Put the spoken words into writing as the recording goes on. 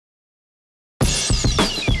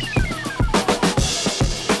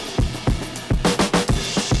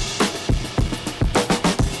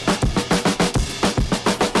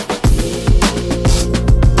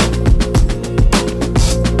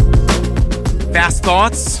Fast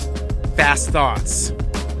thoughts, fast thoughts.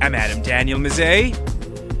 I'm Adam Daniel Mizet.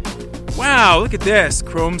 Wow, look at this.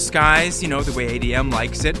 Chrome skies, the way ADM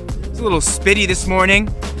likes it. It's a little spitty this morning.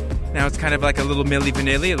 Now it's kind of like a little Milli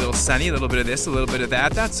Vanilli, a little sunny, a little bit of this, a little bit of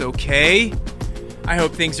that. That's okay. I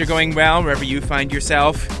hope things are going well wherever you find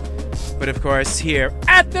yourself. But of course, here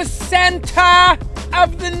at the center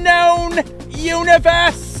of the known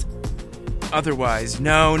universe, otherwise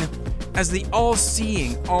known as the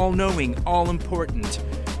all-seeing, all-knowing, all-important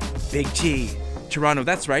Big T, Toronto.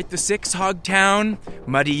 That's right, the six-hog town,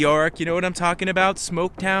 Muddy York, you know what I'm talking about,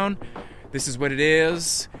 Smoketown. This is what it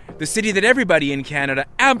is. The city that everybody in Canada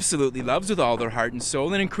absolutely loves with all their heart and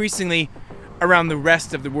soul, and increasingly around the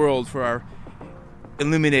rest of the world for our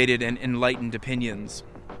illuminated and enlightened opinions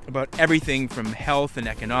about everything from health and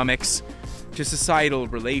economics to societal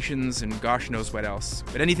relations and gosh knows what else.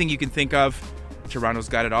 But anything you can think of, Toronto's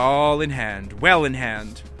got it all in hand, well in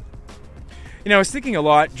hand. I was thinking a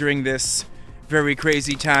lot during this very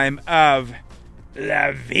crazy time of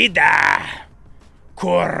La Vida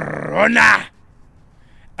Corona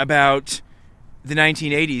about the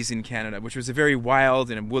 1980s in Canada, which was a very wild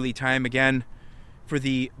and a woolly time again for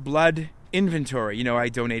the blood inventory. I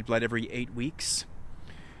donate blood every 8 weeks,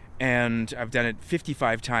 and I've done it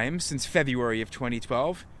 55 times since February of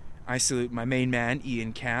 2012. I salute my main man,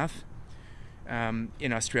 Ian Cath,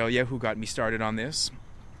 in Australia, who got me started on this.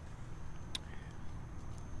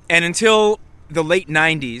 And until the late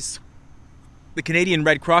 90s, the Canadian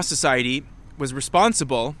Red Cross Society was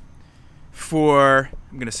responsible for,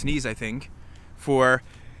 I'm going to sneeze, I think, for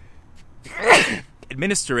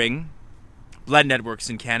administering blood networks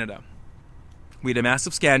in Canada. We had a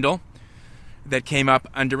massive scandal that came up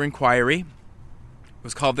under inquiry. It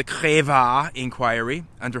was called the Creva Inquiry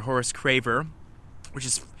under Horace Craver, which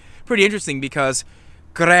is pretty interesting because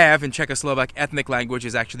krev in Czechoslovak ethnic language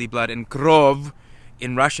is actually blood, and krov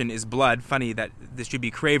in Russian is blood. Funny that this should be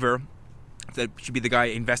Craver, that should be the guy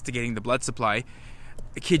investigating the blood supply.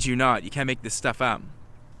 I kid you not, you can't make this stuff up.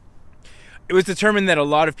 It was determined that a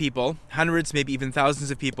lot of people, hundreds, maybe even thousands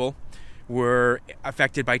of people, were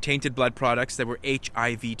affected by tainted blood products that were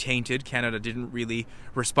HIV tainted. Canada didn't really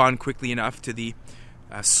respond quickly enough to the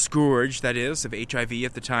scourge, that is, of HIV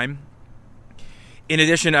at the time. In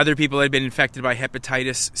addition, other people had been infected by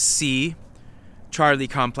hepatitis C, Charlie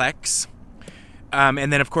complex.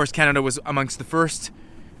 And then, of course, Canada was amongst the first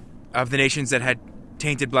of the nations that had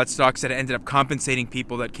tainted blood stocks that ended up compensating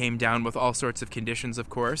people that came down with all sorts of conditions, of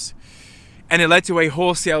course. And it led to a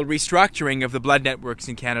wholesale restructuring of the blood networks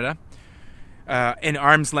in Canada. An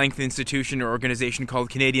arm's-length institution or organization called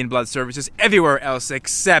Canadian Blood Services, everywhere else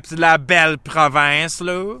except La Belle Province,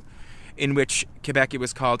 in which Quebec it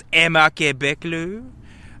was called Emma Quebec.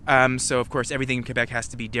 So, of course, everything in Quebec has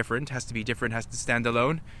to be different, has to stand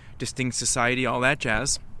alone, distinct society, all that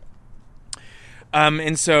jazz.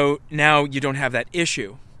 And so now you don't have that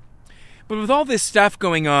issue. But with all this stuff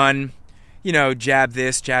going on, jab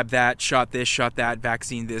this, jab that, shot this, shot that,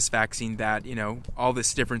 vaccine this, vaccine that, all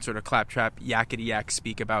this different sort of claptrap, yakety-yak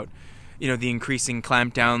speak about, the increasing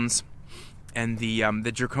clampdowns and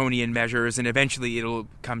the draconian measures, and eventually it'll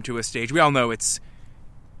come to a stage. We all know it's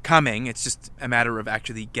coming. It's just a matter of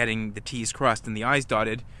actually getting the T's crossed and the I's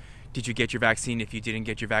dotted. Did you get your vaccine? If you didn't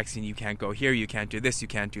get your vaccine, you can't go here, you can't do this, you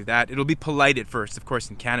can't do that. It'll be polite at first. Of course,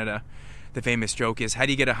 in Canada, the famous joke is, how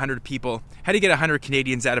do you get 100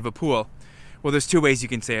 Canadians out of a pool? Well, there's two ways you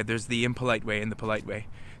can say it. There's the impolite way and the polite way.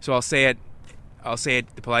 So I'll say it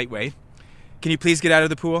the polite way. Can you please get out of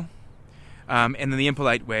the pool? And then the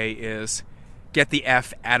impolite way is, get the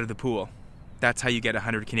F out of the pool. That's how you get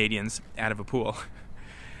 100 Canadians out of a pool.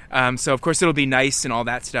 So, of course, it'll be nice and all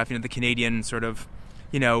that stuff. The Canadian sort of,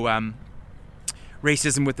 racism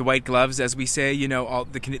with the white gloves, as we say, all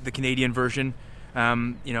the Canadian version.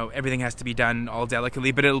 Everything has to be done all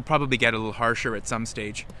delicately, but it'll probably get a little harsher at some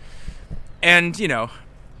stage. And,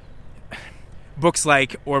 books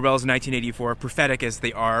like Orwell's 1984, prophetic as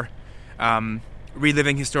they are,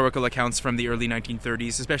 reliving historical accounts from the early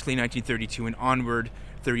 1930s, especially 1932 and onward,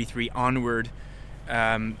 33 onward,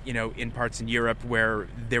 in parts in Europe where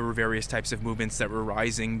there were various types of movements that were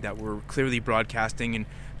rising, that were clearly broadcasting and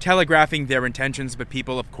telegraphing their intentions, but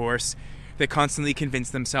people, of course, that constantly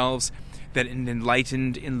convinced themselves that an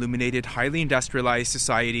enlightened, illuminated, highly industrialized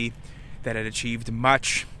society that had achieved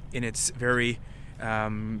much in its very,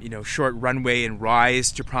 short runway and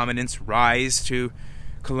rise to prominence, rise to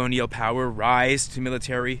colonial power, rise to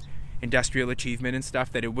military industrial achievement and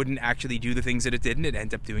stuff, that it wouldn't actually do the things that it did, and it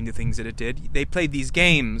ended up doing the things that it did. They played these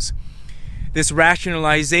games, this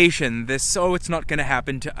rationalization, this, it's not going to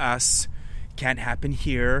happen to us, can't happen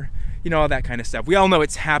here, all that kind of stuff. We all know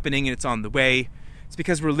it's happening and it's on the way. It's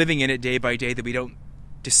because we're living in it day by day that we don't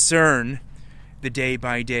discern the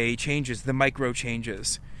day-by-day changes, the micro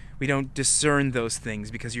changes. We don't discern those things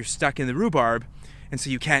because you're stuck in the rhubarb, and so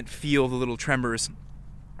you can't feel the little tremors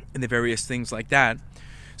and the various things like that.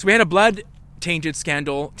 So we had a tainted blood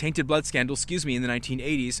scandal, in the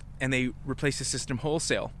 1980s, and they replaced the system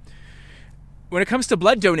wholesale. When it comes to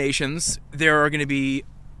blood donations, there are going to be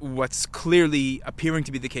what's clearly appearing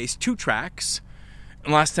to be the case, 2 tracks.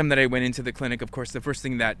 And last time that I went into the clinic, of course, the first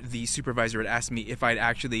thing that the supervisor had asked me if I'd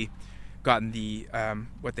actually gotten the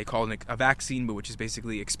what they call a vaccine, but which is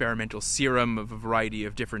basically experimental serum of a variety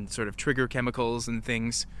of different sort of trigger chemicals and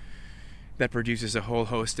things that produces a whole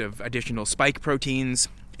host of additional spike proteins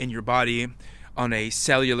in your body on a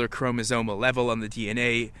cellular chromosomal level on the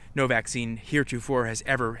DNA. No vaccine heretofore has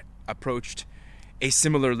ever approached a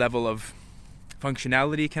similar level of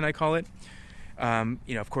functionality, can I call it?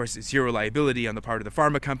 Of course, zero liability on the part of the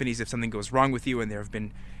pharma companies if something goes wrong with you, and there have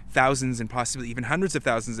been thousands and possibly even hundreds of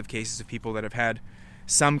thousands of cases of people that have had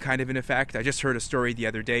some kind of an effect. I just heard a story the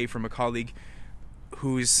other day from a colleague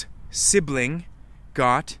whose sibling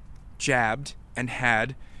got jabbed and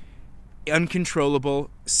had uncontrollable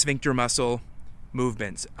sphincter muscle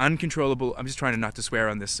movements. Uncontrollable, I'm just trying not to swear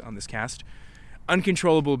on this cast.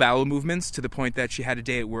 Uncontrollable bowel movements to the point that she had a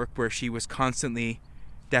day at work where she was constantly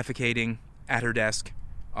defecating at her desk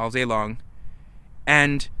all day long,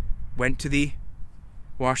 and went to the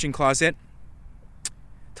washing closet,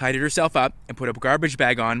 tidied herself up, and put a garbage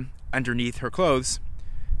bag on underneath her clothes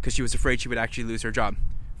because she was afraid she would actually lose her job.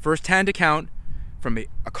 First-hand account from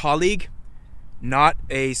a colleague, not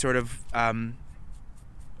a sort of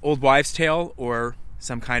old wives' tale or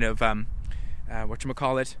some kind of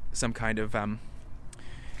some kind of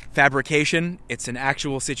fabrication. It's an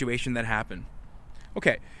actual situation that happened.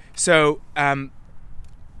 Okay, so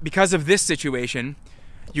because of this situation,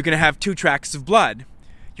 you're going to have 2 tracks of blood.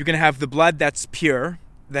 You're going to have the blood that's pure,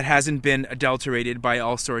 that hasn't been adulterated by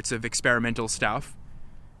all sorts of experimental stuff.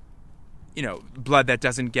 Blood that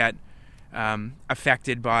doesn't get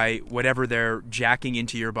affected by whatever they're jacking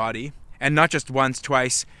into your body. And not just once,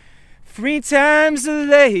 twice, 3 times a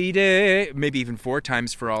lady, maybe even 4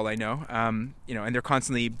 times for all I know. And they're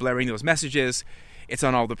constantly blaring those messages. It's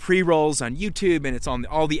on all the pre-rolls on YouTube, and it's on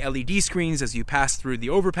all the LED screens as you pass through the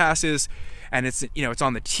overpasses, and it's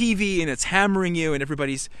on the TV, and it's hammering you, and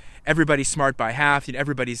everybody's smart by half.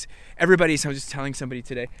 Everybody's. I was just telling somebody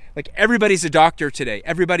today, everybody's a doctor today.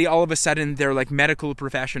 Everybody, all of a sudden, they're like medical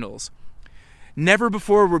professionals. Never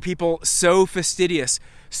before were people so fastidious,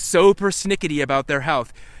 so persnickety about their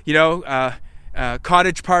health.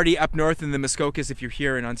 Cottage party up north in the Muskokas, if you're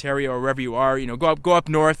here in Ontario or wherever you are. Go up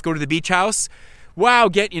north, go to the beach house. Wow,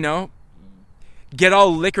 get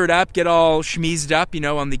all liquored up, get all schmeezed up,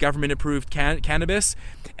 on the government-approved cannabis,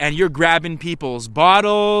 and you're grabbing people's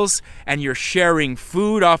bottles, and you're sharing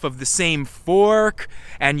food off of the same fork,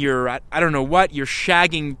 and you're, you're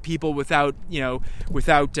shagging people without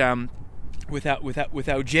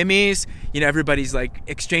jimmies. Everybody's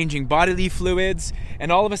exchanging bodily fluids,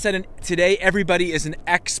 and all of a sudden today everybody is an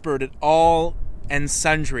expert at all and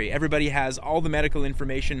sundry. Everybody has all the medical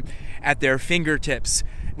information at their fingertips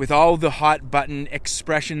with all the hot button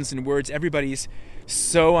expressions and words. Everybody's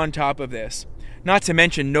so on top of this. Not to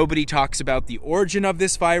mention, nobody talks about the origin of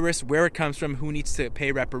this virus, where it comes from, who needs to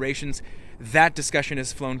pay reparations. That discussion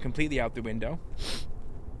has flown completely out the window.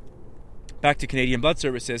 Back to Canadian Blood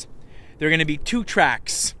Services. There are going to be 2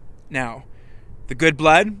 tracks now. The good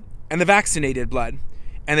blood and the vaccinated blood.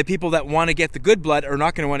 And the people that want to get the good blood are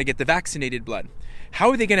not going to want to get the vaccinated blood. How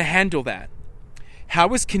are they going to handle that?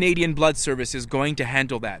 How is Canadian Blood Services going to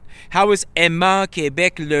handle that? How is Emma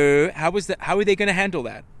Québec Le? How are they going to handle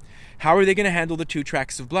that? How are they going to handle the 2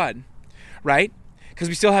 tracks of blood? Right? Because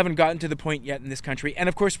we still haven't gotten to the point yet in this country. And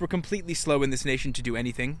of course, we're completely slow in this nation to do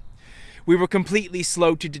anything. We were completely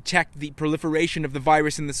slow to detect the proliferation of the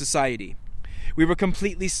virus in the society. We were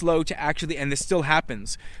completely slow to actually, and this still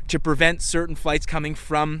happens, to prevent certain flights coming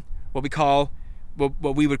from what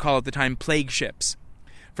we would call at the time plague ships,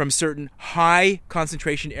 from certain high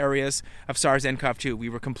concentration areas of SARS-CoV-2. We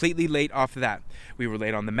were completely late off of that. We were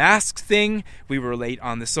late on the masks thing. We were late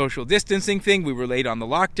on the social distancing thing. We were late on the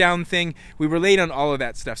lockdown thing. We were late on all of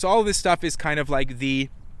that stuff. So all of this stuff is kind of like the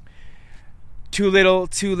too little,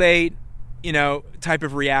 too late, type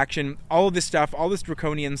of reaction. All of this stuff, all this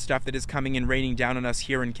draconian stuff that is coming and raining down on us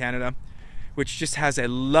here in Canada, which just has a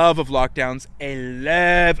love of lockdowns, a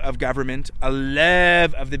love of government, a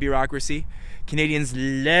love of the bureaucracy. Canadians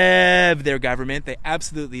love their government. They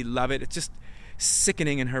absolutely love it. It's just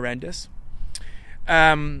sickening and horrendous.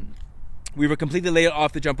 We were completely late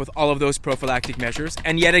off the jump with all of those prophylactic measures.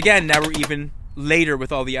 And yet again, now we're even later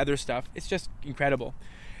with all the other stuff. It's just incredible.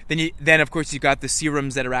 Then of course, you've got the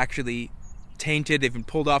serums that are actually tainted. They've been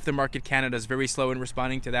pulled off the market. Canada's very slow in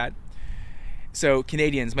responding to that. So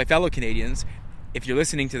Canadians, my fellow Canadians, if you're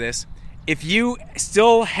listening to this, if you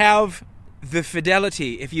still have the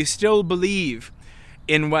fidelity, if you still believe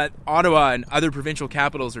in what Ottawa and other provincial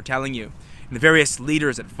capitals are telling you, and the various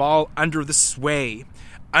leaders that fall under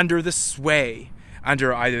either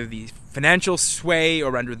the financial sway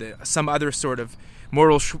or under some other sort of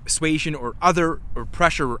moral suasion or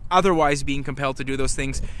pressure or otherwise being compelled to do those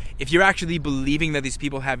things, if you're actually believing that these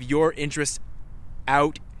people have your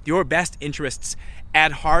best interests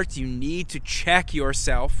at heart, you need to check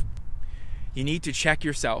yourself. You need to check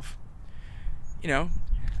yourself.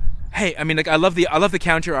 Hey, I mean, like I love the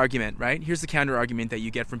counter argument, right? Here's the counter argument that you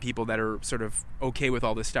get from people that are sort of okay with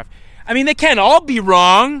all this stuff. I mean, they can't all be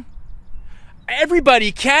wrong.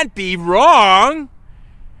 Everybody can't be wrong.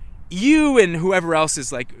 You and whoever else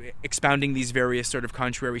is like expounding these various sort of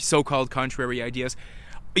so-called contrary ideas,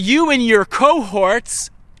 you and your cohorts,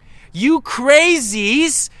 you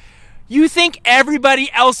crazies, you think everybody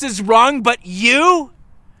else is wrong but you?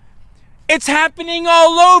 It's happening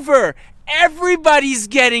all over. Everybody's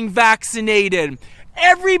getting vaccinated.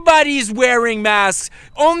 Everybody's wearing masks.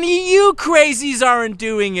 Only you crazies aren't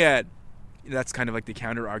doing it. That's kind of like the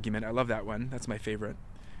counter argument. I love that one. That's my favorite.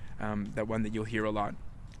 That one that you'll hear a lot.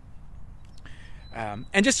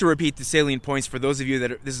 And just to repeat the salient points for those of you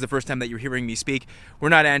this is the first time that you're hearing me speak, we're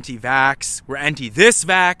not anti-vax. We're anti-this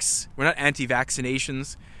vax. We're not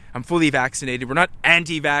anti-vaccinations. I'm fully vaccinated. We're not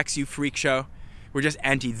anti-vax, you freak show. We're just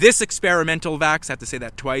anti-this experimental vax. I have to say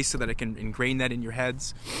that twice so that I can ingrain that in your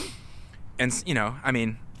heads. And,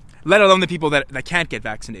 let alone the people that can't get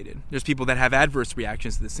vaccinated. There's people that have adverse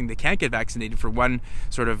reactions to this thing. They can't get vaccinated for one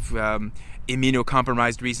sort of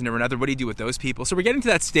immunocompromised reason or another. What do you do with those people? So we're getting to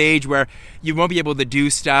that stage where you won't be able to do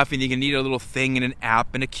stuff and you're going to need a little thing in an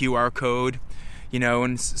app and a QR code,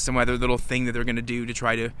 and some other little thing that they're going to do to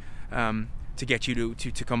try to get you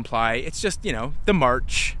to comply. It's just, the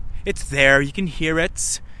march. It's there. You can hear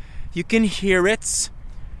it.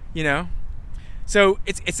 So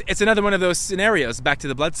it's another one of those scenarios, back to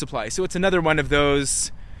the blood supply. So it's another one of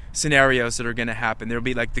those scenarios that are going to happen. There'll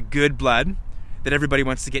be like the good blood that everybody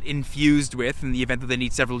wants to get infused with in the event that they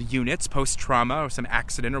need several units post-trauma or some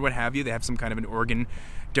accident or what have you. They have some kind of an organ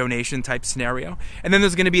donation type scenario. And then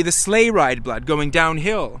there's going to be the sleigh ride blood going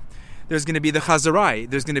downhill. There's going to be the chazarai.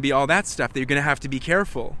 There's going to be all that stuff that you're going to have to be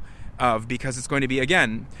careful of, because it's going to be,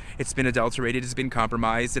 again, it's been adulterated, it's been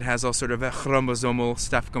compromised, it has all sort of a chromosomal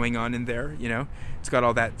stuff going on in there, It's got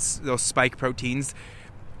all those spike proteins,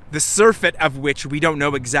 the surfeit of which we don't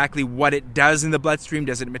know exactly what it does in the bloodstream.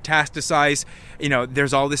 Does it metastasize?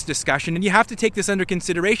 There's all this discussion, and you have to take this under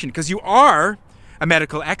consideration, because you are a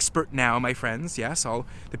medical expert now, my friends. Yes, all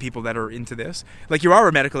the people that are into this. Like, you are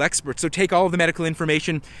a medical expert, so take all of the medical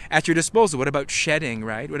information at your disposal. What about shedding,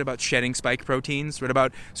 right? What about shedding spike proteins? What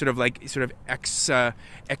about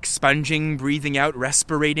expunging, breathing out,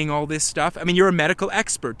 respirating, all this stuff? I mean, you're a medical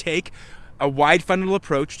expert. Take a wide funnel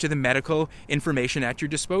approach to the medical information at your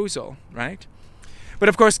disposal, right? But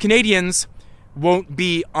of course, Canadians won't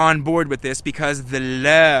be on board with this because the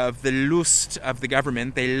lust of the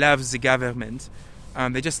government, they love the government.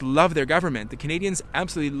 They just love their government. The Canadians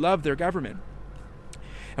absolutely love their government.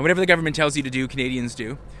 And whatever the government tells you to do, Canadians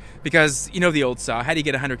do. Because, the old saw, how do you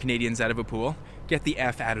get 100 Canadians out of a pool? Get the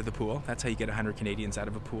F out of the pool. That's how you get 100 Canadians out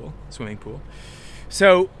of a pool, swimming pool.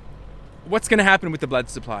 So, what's going to happen with the blood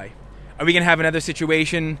supply? Are we going to have another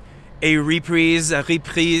situation, a reprise of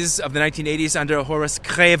the 1980s under Horace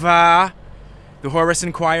Creva, the Horace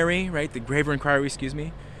Inquiry, right? The Graver Inquiry, excuse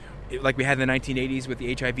me. Like we had in the 1980s with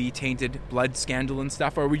the HIV-tainted blood scandal and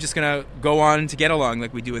stuff? Or are we just going to go on to get along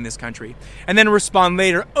like we do in this country? And then respond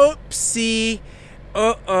later, oopsie,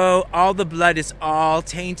 all the blood is all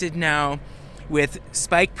tainted now with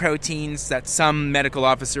spike proteins that some medical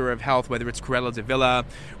officer of health, whether it's Cruella de Villa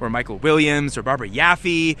or Michael Williams or Barbara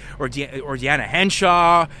Yaffe or Deanna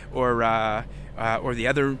Henshaw or the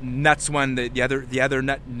other nuts one, the other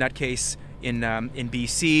nutcase in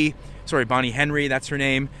BC. Sorry, Bonnie Henry, that's her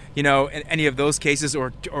name. Any of those cases,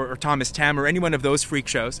 or Thomas Tam, or any one of those freak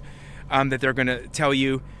shows, that they're going to tell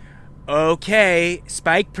you, okay,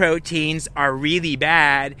 spike proteins are really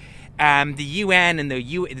bad, the UN and the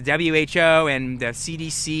WHO and the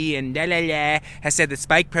CDC and has said that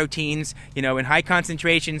spike proteins, in high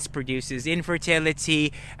concentrations produces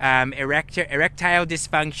infertility, erectile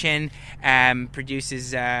dysfunction,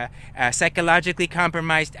 produces psychologically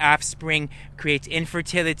compromised offspring, creates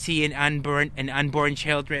infertility in unborn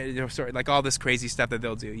children, like all this crazy stuff that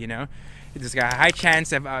they'll do, There's got a high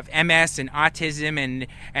chance of MS and autism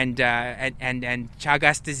and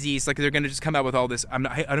Chagas disease. Like, they're going to just come out with all this. I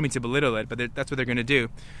don't mean to belittle it, but that's what they're going to do.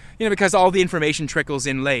 Because all the information trickles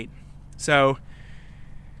in late. So,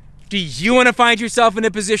 do you want to find yourself in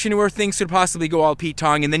a position where things could possibly go all Pete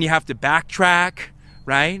Tong, and then you have to backtrack,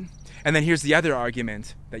 right? And then here's the other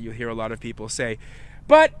argument that you'll hear a lot of people say,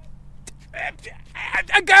 but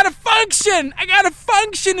I gotta function. I gotta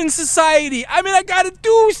function in society. I gotta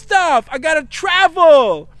do stuff. I gotta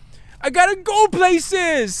travel. I gotta go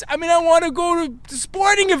places. I want to go to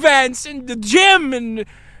sporting events and the gym and,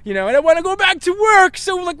 and I want to go back to work.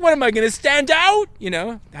 So, what am I going to stand out?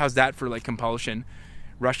 How's that for, compulsion?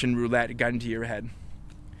 Russian roulette gun to your head.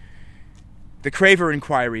 The Craver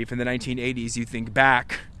Inquiry from the 1980s, you think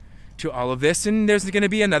back to all of this, and there's going to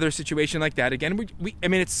be another situation like that again.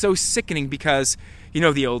 It's so sickening because,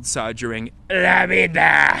 the old sodgering, La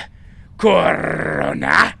vida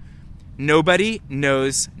corona. Nobody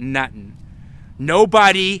knows nothing.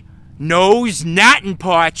 Nobody knows nothing,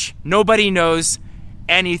 Poch. Nobody knows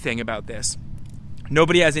anything about this.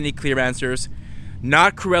 Nobody has any clear answers.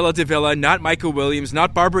 Not Cruella de Villa, not Michael Williams,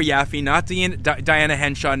 not Barbara Yaffe, not Diana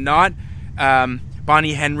Henshaw, not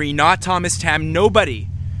Bonnie Henry, not Thomas Tam. Nobody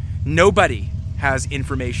has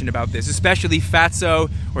information about this, especially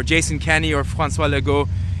Fatso or Jason Kenney or François Legault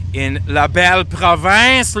in La Belle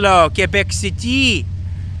Province, Quebec City.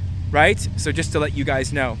 Right? So just to let you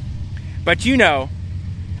guys know. But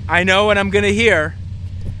I know what I'm going to hear.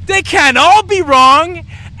 They can't all be wrong.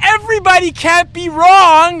 Everybody can't be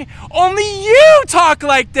wrong. Only you talk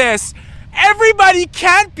like this. Everybody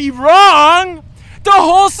can't be wrong. The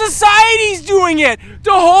whole society's doing it.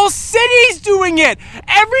 The whole city's doing it.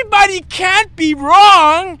 Everybody can't be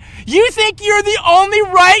wrong. You think you're the only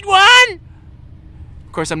right one?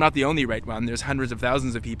 Of course, I'm not the only right one. There's hundreds of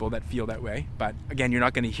thousands of people that feel that way. But again, you're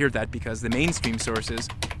not going to hear that because the mainstream sources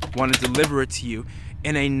want to deliver it to you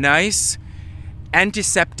in a nice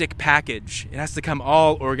antiseptic package. It has to come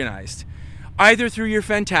all organized. Either through your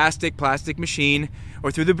fantastic plastic machine,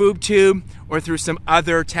 or through the boob tube, or through some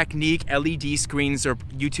other technique, LED screens or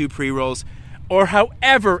YouTube pre-rolls, or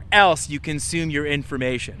however else you consume your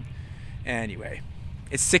information. Anyway,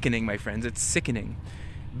 it's sickening, my friends. It's sickening.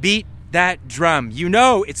 Beat that drum.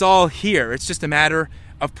 It's all here. It's just a matter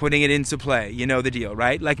of putting it into play. You know the deal,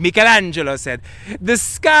 right? Like Michelangelo said, the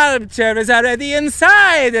sculpture is already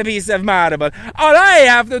inside a piece of marble. All I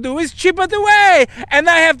have to do is chip it away, and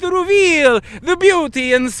I have to reveal the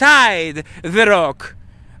beauty inside the rock.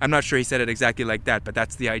 I'm not sure he said it exactly like that, but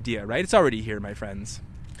that's the idea, right? It's already here, my friends.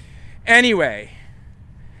 Anyway,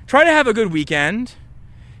 try to have a good weekend.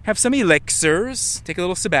 Have some elixirs. Take a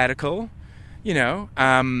little sabbatical.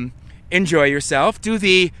 Enjoy yourself. Do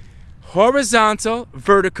the horizontal,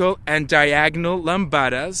 vertical, and diagonal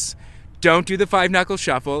lambadas. Don't do the 5-knuckle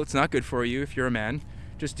shuffle. It's not good for you if you're a man.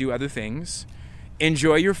 Just do other things.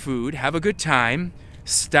 Enjoy your food. Have a good time.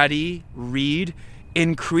 Study. Read.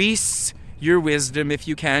 Increase your wisdom if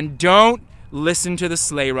you can. Don't listen to the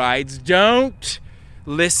sleigh rides. Don't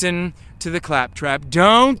listen to the claptrap.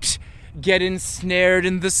 Don't get ensnared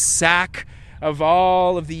in the sack of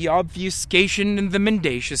all of the obfuscation and the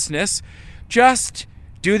mendaciousness. Just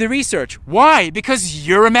do the research. Why? Because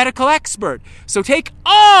you're a medical expert. So take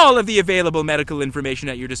all of the available medical information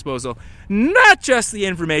at your disposal, not just the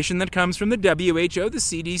information that comes from the WHO, the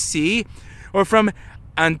CDC, or from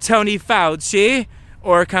Anthony Fauci,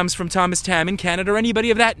 or comes from Thomas Tam in Canada, or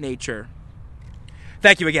anybody of that nature.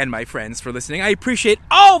 Thank you again, my friends, for listening. I appreciate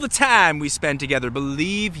all the time we spend together.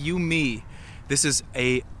 Believe you me, this is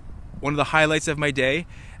one of the highlights of my day.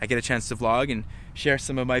 I get a chance to vlog and share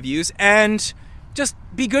some of my views, and just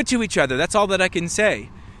be good to each other. That's all that I can say.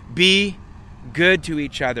 Be good to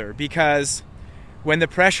each other, because when the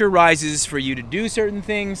pressure rises for you to do certain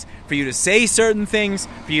things, for you to say certain things,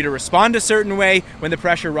 for you to respond a certain way, when the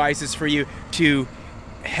pressure rises for you to,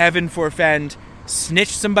 heaven forfend, snitch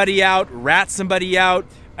somebody out, rat somebody out,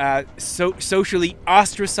 socially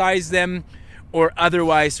ostracize them, or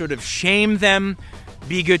otherwise sort of shame them,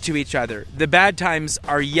 be good to each other. The bad times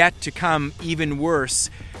are yet to come, even worse.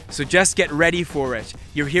 So just get ready for it.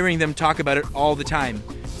 You're hearing them talk about it all the time.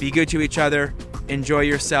 Be good to each other. Enjoy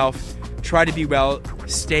yourself. Try to be well.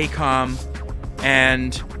 Stay calm.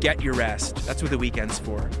 And get your rest. That's what the weekend's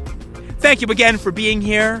for. Thank you again for being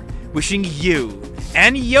here. wishing you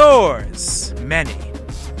and yours many,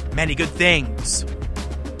 many good things.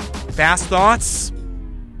 Fast thoughts.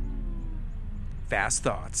 Fast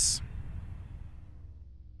thoughts.